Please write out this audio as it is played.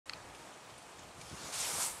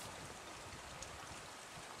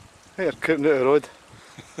You're cooping out the road.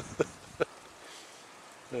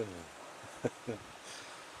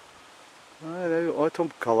 Now, autumn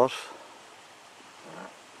colours.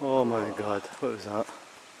 Oh my god, what was that?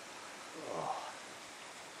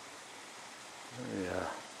 Yeah.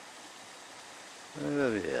 There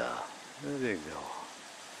we are. There you go.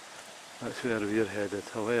 That's where we're headed,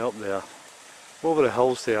 away up there. Over the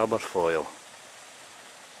hills to Aberfoyle.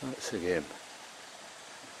 That's the game.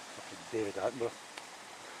 David Attenborough.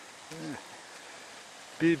 Yeah.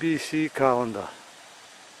 BBC Callander.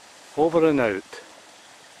 Over and out.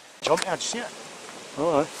 Jump, I'd see it.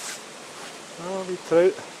 Oh aye. Oh, wee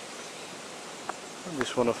trout. I'm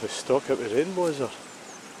just wondering if it's stock out with rainbows or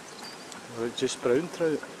it's just brown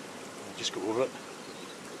trout. Just go over it.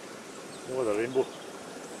 Over the rainbow.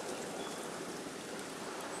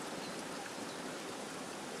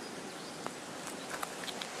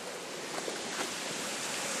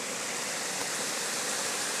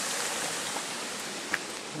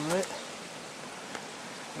 Right.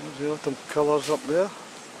 There's the autumn colours up there.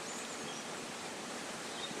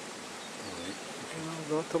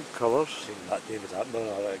 The autumn colours. Seeing that David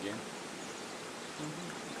Attenborough again.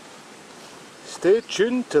 Stay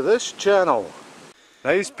tuned to this channel.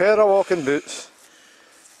 Nice pair of walking boots.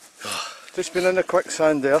 Just been in the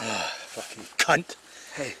quicksand there. Fucking cunt.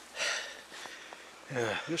 Hey.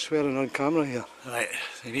 Yeah, you're swearing on camera here. Right,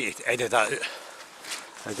 you need to edit that out.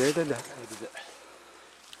 I did it. Edit it.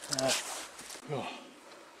 Oh.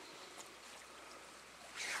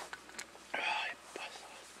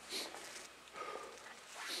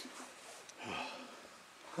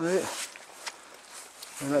 Right.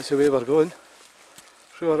 And that's the way we're going.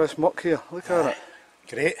 Through all this muck here. Look at it.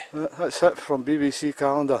 Great. That's it from BBC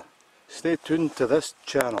Callander. Stay tuned to this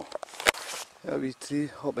channel. A wee tree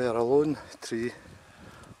up there, a lone tree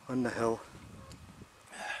on the hill.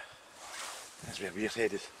 That's where we're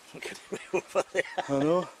headed. Look at it over there. I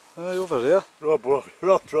know. Aye, over there. Rob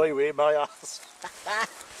Roy way my ass.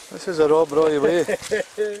 This is a Rob Roy way.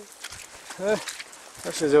 This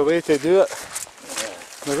is a way to do it.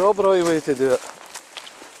 The Rob Roy way to do it.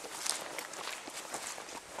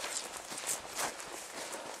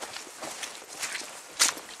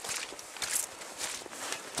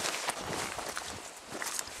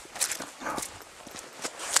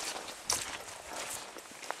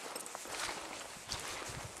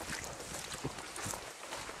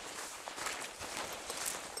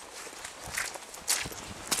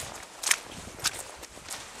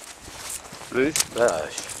 Bruce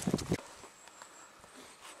Bash.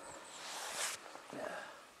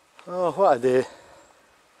 Oh, what a day.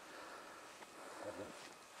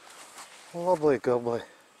 Lovely gobbly.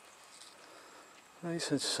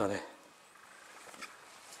 Nice and sunny.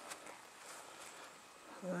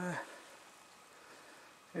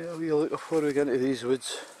 Yeah, we'll look before we get into these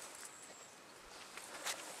woods.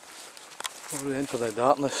 Before we enter the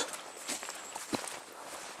darkness.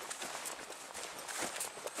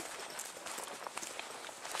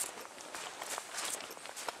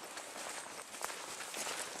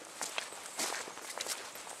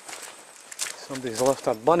 Somebody's left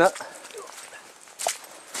a bonnet.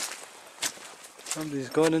 Somebody's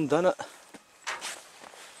gone and done it.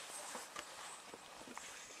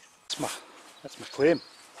 That's my claim.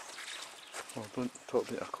 Well, don't talk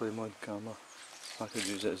about a claim on camera. I could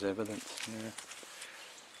use it as evidence. Yeah.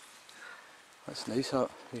 That's nice, that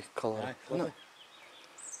wee colour, isn't it?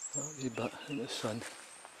 That wee bit in the sun.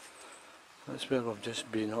 That's where we've just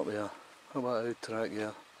been up there. How about out track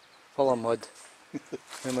here? Full of mud.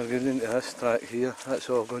 Then we're going into this track here. That's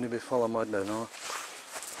all going to be full of mud now. No?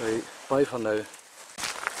 Right, bye for now.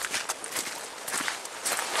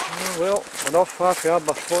 Oh, well, we're off half the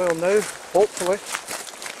Aberfoyle now, hopefully.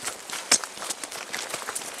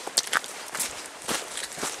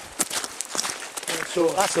 So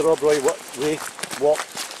that's the Rob Roy way walk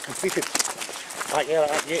completed. Back there at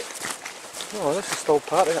that gate. Oh, this is still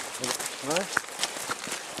part of it. Aye.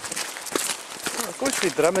 Oh, it goes to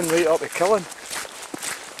Drimmin right up to Killing.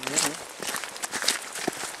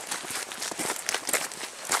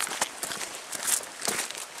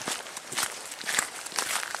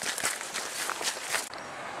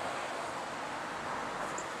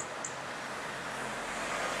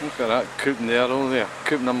 Look at that cooping there, only a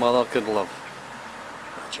cooping a mother could love.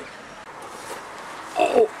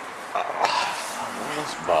 Oh!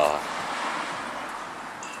 That's bad.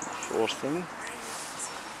 Fourth thing.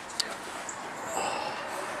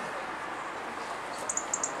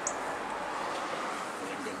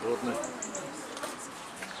 I'm getting bored now.